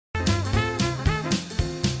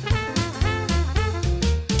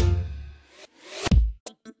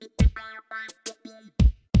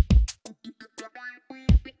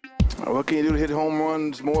What can you do to hit home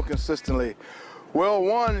runs more consistently? Well,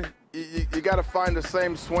 one, you got to find the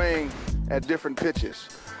same swing at different pitches.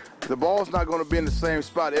 The ball's not going to be in the same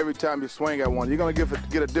spot every time you swing at one. You're going to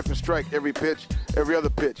get a different strike every pitch, every other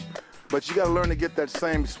pitch. But you got to learn to get that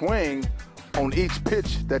same swing on each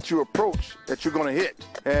pitch that you approach that you're going to hit.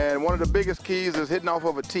 And one of the biggest keys is hitting off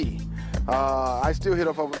of a tee. I still hit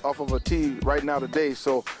off of a tee right now today,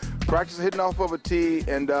 so practice hitting off of a tee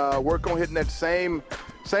and work on hitting that same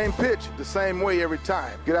pitch the same way every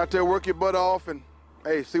time. Get out there, work your butt off, and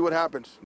hey, see what happens.